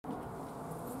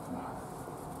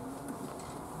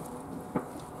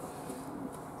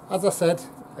As I said,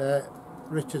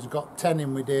 Richard's got 10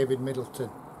 in with David Middleton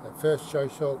at First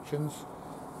Choice Auctions.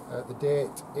 The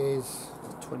date is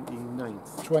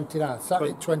 29th.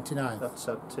 Saturday 29th. That's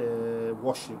at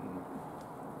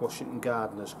Washington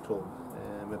Gardeners Club,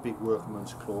 a big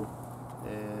workman's club.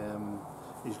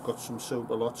 He's got some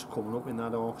super lots coming up in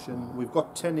that auction. We've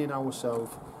got 10 in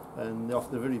ourselves, and off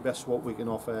the very best what we can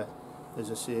offer. As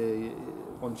I say,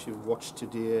 once you've watched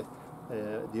today,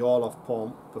 the all-off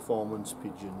performance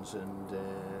pigeons, and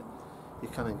you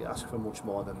can't ask for much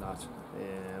more than that,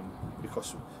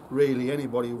 because really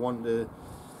anybody want to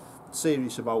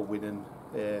serious about winning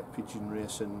pigeon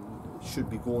racing should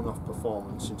be going off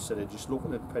performance instead of just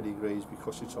looking at pedigrees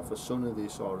because it's off a son of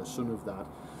this or a son of that.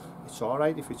 It's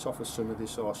alright if it's off a son of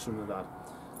this or a son of that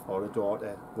or a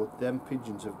daughter, but them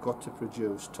pigeons have got to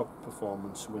produce top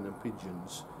performance winning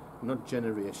pigeons, not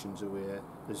generations away,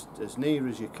 as near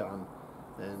as you can,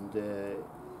 and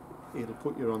it'll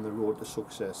put you on the road to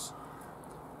success,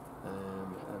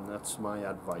 and that's my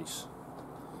advice.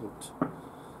 But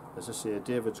as I say,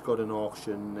 David's got an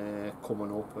auction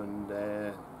coming up, and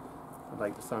I'd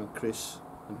like to thank Chris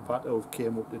and Pat who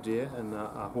came up today, and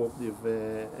I hope they've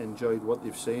enjoyed what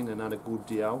they've seen and had a good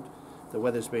day out. The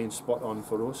weather's been spot on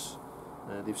for us.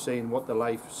 They've seen what the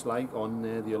life's like on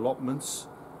the allotments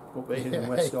up here in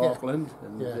West Auckland,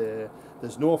 and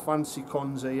there's no fancy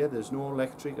cons here, there's no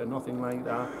electric or nothing like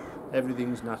that.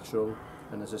 Everything's natural,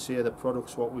 and as I say, the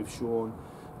products what we've shown,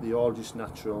 they're all just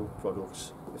natural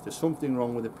products. If there's something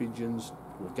wrong with the pigeons,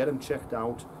 we'll get them checked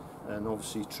out and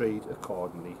obviously treat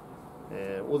accordingly.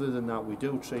 Other than that, we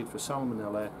do treat for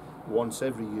salmonella once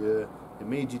every year,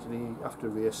 immediately after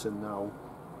racing now,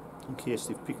 in case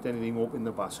they've picked anything up in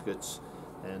the baskets.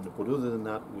 But other than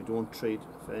that, we don't treat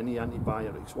for any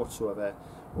antibiotics whatsoever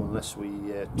unless we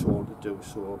told to do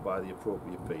so by the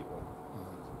appropriate people.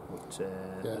 But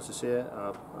as I say,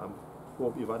 I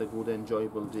hope you've had a good,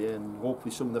 enjoyable day, and hopefully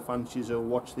some of the fanciers will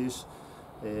watch this.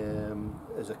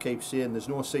 As I keep saying, there's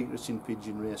no secrets in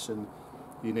pigeon racing.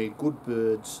 You need good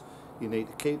birds, you need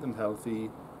to keep them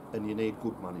healthy, and you need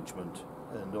good management,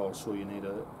 and also you need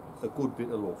a good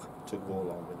bit of luck to go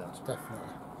along with that.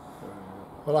 Definitely.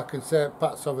 Well, I can say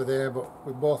Pat's over there, but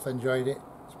we both enjoyed it.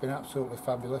 It's been absolutely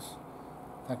fabulous.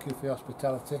 Thank you for your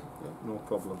hospitality. Yeah, no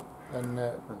problem. And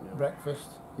breakfast.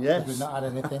 Yes. We've not had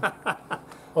anything.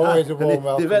 Always a warm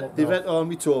welcome. They've had all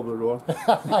my Toblerone.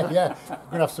 Yeah, I'm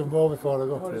going to have some more before I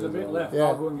go. Oh, there's a bit left. Yeah.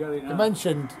 I'll go and get it now. You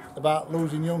mentioned about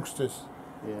losing youngsters.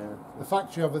 Yeah. The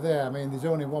factory over there, I mean, there's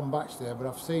only one batch there, but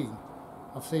I've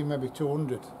seen maybe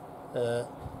 200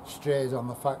 strays on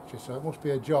the factory, so it must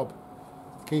be a job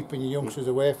keeping your youngsters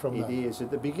away from them. It is.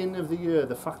 At the beginning of the year,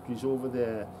 the factories over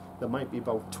there might be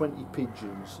about 20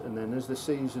 pigeons, and then as the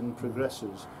season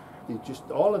progresses,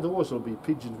 all of those will be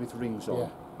pigeons with rings on. Yeah.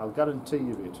 I'll guarantee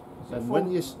you it.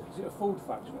 Is it a food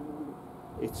factory?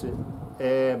 It's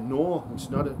no, it's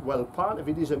not. Well, part of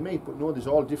it is a meat, but no, there's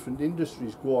all different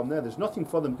industries go on there. There's nothing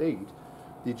for them to eat.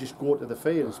 They just go to the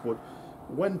fields. But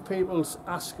when people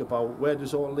ask about where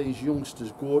does all these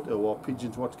youngsters go to, or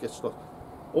pigeons what gets lost,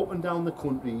 up and down the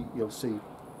country, you'll see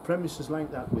premises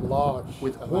like that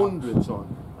with hundreds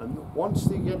on. And once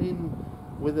they get in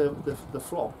with the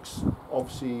flocks,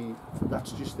 obviously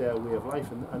that's just their way of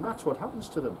life, and that's what happens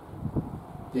to them.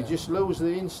 They just lose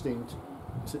the instinct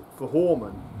for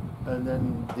homing, and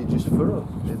then they just furrow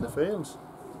in the fields.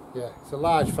 Yeah, it's a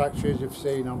large factory as you've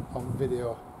seen on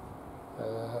video,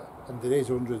 and there is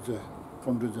hundreds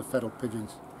of feral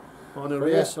pigeons. On a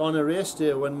race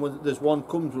day, when there's one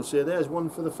comes, we'll say there's one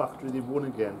for the factory, they've won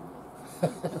again.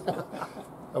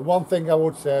 And one thing I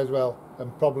would say as well,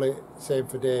 and probably same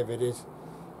for David, is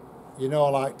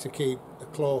like to keep a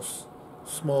close,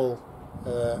 small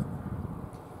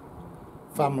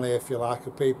family, if you like,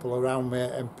 of people around me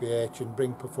at MPH and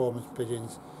bring performance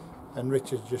pigeons. And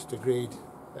Richard's just agreed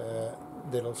that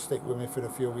he'll stick with me for a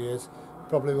few years.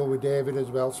 Probably will with David as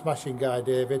well. Smashing guy,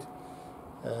 David.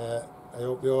 I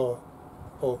hope your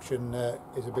auction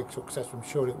is a big success. I'm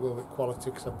sure it will with quality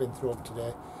because I've been through them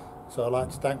today. So I'd like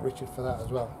to thank Richard for that as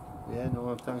well. Yeah,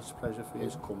 no, thanks, pleasure for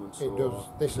his comments. It does.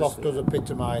 This loft does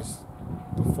epitomise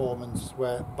performance,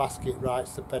 where basket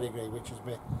writes the pedigree, which is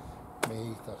me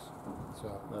ethos.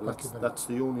 So well, that's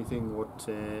the only thing what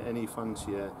any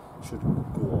fancier should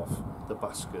go off, the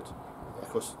basket,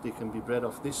 because they can be bred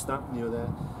off this, that, and the other.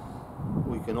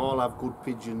 We can all have good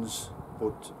pigeons,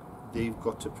 but they've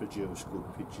got to produce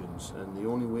good pigeons, and the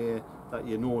only way that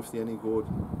you know if they're any good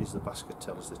is the basket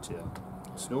tells the tale.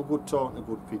 It's no good talking a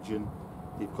good pigeon,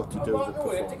 they've got to do the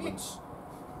performance.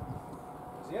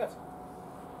 Is he at?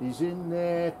 He's in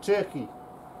Turkey.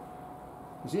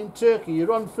 He's in Turkey,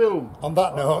 you're on film. On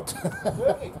that note,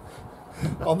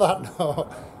 on that note,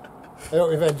 I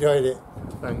hope you've enjoyed it.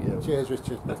 Thank you. Cheers,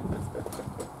 Richard.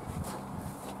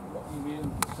 What you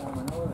mean, salmonella?